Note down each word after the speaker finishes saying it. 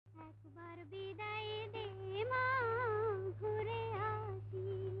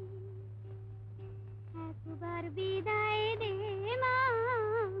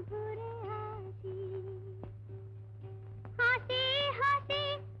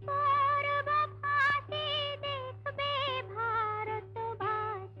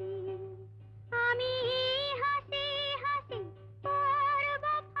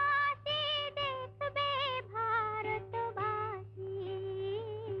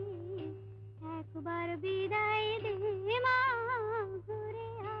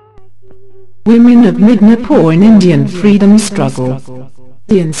Women of Midnapore in Indian freedom struggle.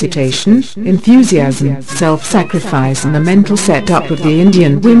 The incitation, enthusiasm, self-sacrifice and the mental set-up of the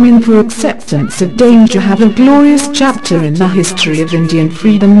Indian women for acceptance of danger have a glorious chapter in the history of Indian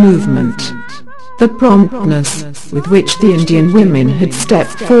freedom movement. The promptness with which the Indian women had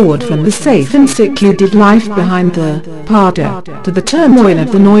stepped forward from the safe and secluded life behind the pardah to the turmoil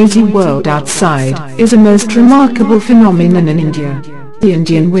of the noisy world outside is a most remarkable phenomenon in India. The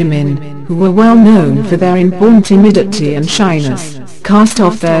Indian women, who were well known for their inborn timidity and shyness, cast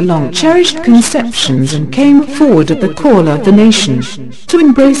off their long-cherished conceptions and came forward at the call of the nation to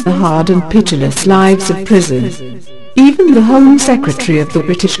embrace the hard and pitiless lives of prison. Even the Home Secretary of the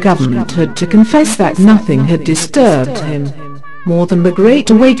British government had to confess that nothing had disturbed him more than the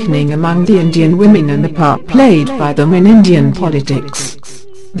Great Awakening among the Indian women and the part played by them in Indian politics.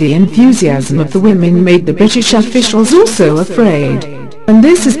 The enthusiasm of the women made the British officials also afraid, and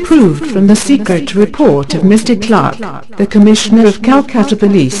this is proved from the secret report of Mr. Clarke, the Commissioner of Calcutta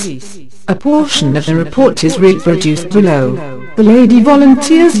Police. A portion of the report is reproduced below. The lady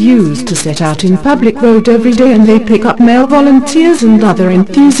volunteers used to set out in public road every day, and they pick up male volunteers and other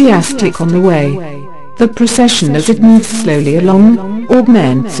enthusiastic on the way. The procession as it moves slowly along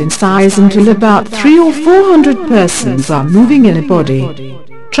augments in size until about 300 or 400 persons are moving in a body.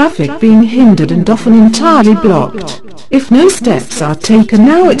 Traffic being hindered and often entirely blocked. If no steps are taken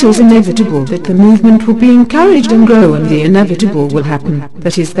now, it is inevitable that the movement will be encouraged and grow, and the inevitable will happen,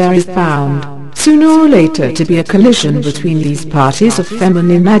 that is, there is bound, sooner or later, to be a collision between these parties of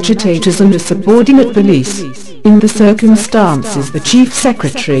feminine agitators and a subordinate police. In the circumstances, the Chief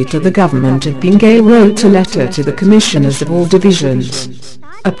Secretary to the Government of Bengal wrote a letter to the commissioners of all divisions.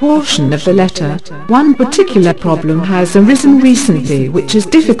 A portion of the letter, one particular problem has arisen recently which is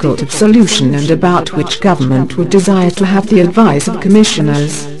difficult of solution and about which government would desire to have the advice of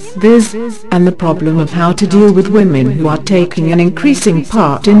commissioners, viz., and the problem of how to deal with women who are taking an increasing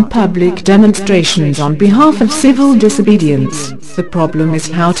part in public demonstrations on behalf of civil disobedience. The problem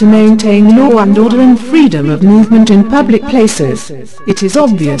is how to maintain law and order and freedom of movement in public places. It is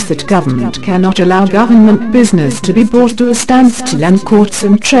obvious that government cannot allow government business to be brought to a standstill and courts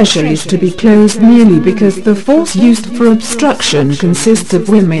and treasuries to be closed merely because the force used for obstruction consists of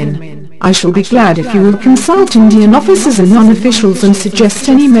women. I shall be glad if you will consult Indian officers and non-officials and suggest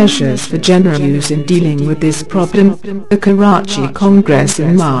any measures for general use in dealing with this problem. The Karachi Congress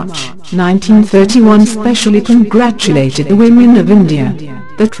in March 1931 specially congratulated the women of India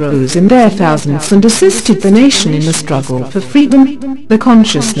that rose in their thousands and assisted the nation in the struggle for freedom. The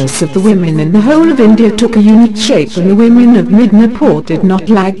consciousness of the women in the whole of India took a unique shape, and the women of Midnapore did not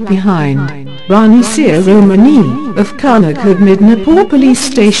lag behind. Rani Siromani of Clarke Midnapore police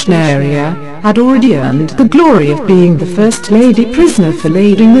station area had already earned the glory of being the first lady prisoner for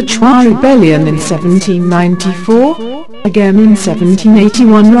leading the Chua rebellion in 1794. Again in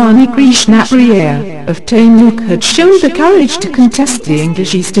 1781, Rani Krishnapriya of Tamiluk had shown the courage to contest the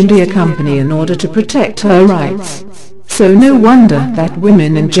English East India Company in order to protect her rights. So no wonder that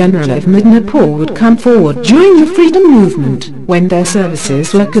women in general of Midnapore would come forward during the freedom movement, when their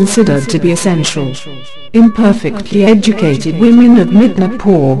services were considered to be essential. Imperfectly educated women of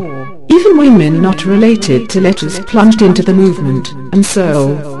Midnapore, even women not related to letters, plunged into the movement, and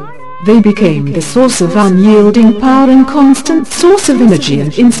so they became the source of unyielding power and constant source of energy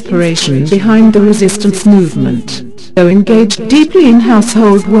and inspiration behind the resistance movement. Though engaged deeply in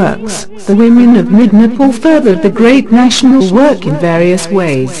household works, the women of Midnapore furthered the great national work in various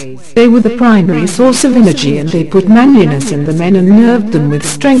ways. They were the primary source of energy, and they put manliness in the men and nerved them with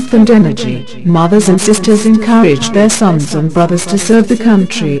strength and energy. Mothers and sisters encouraged their sons and brothers to serve the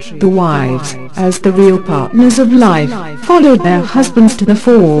country. The wives, as the real partners of life, followed their husbands to the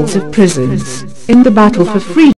walls of prisons, in the battle for freedom.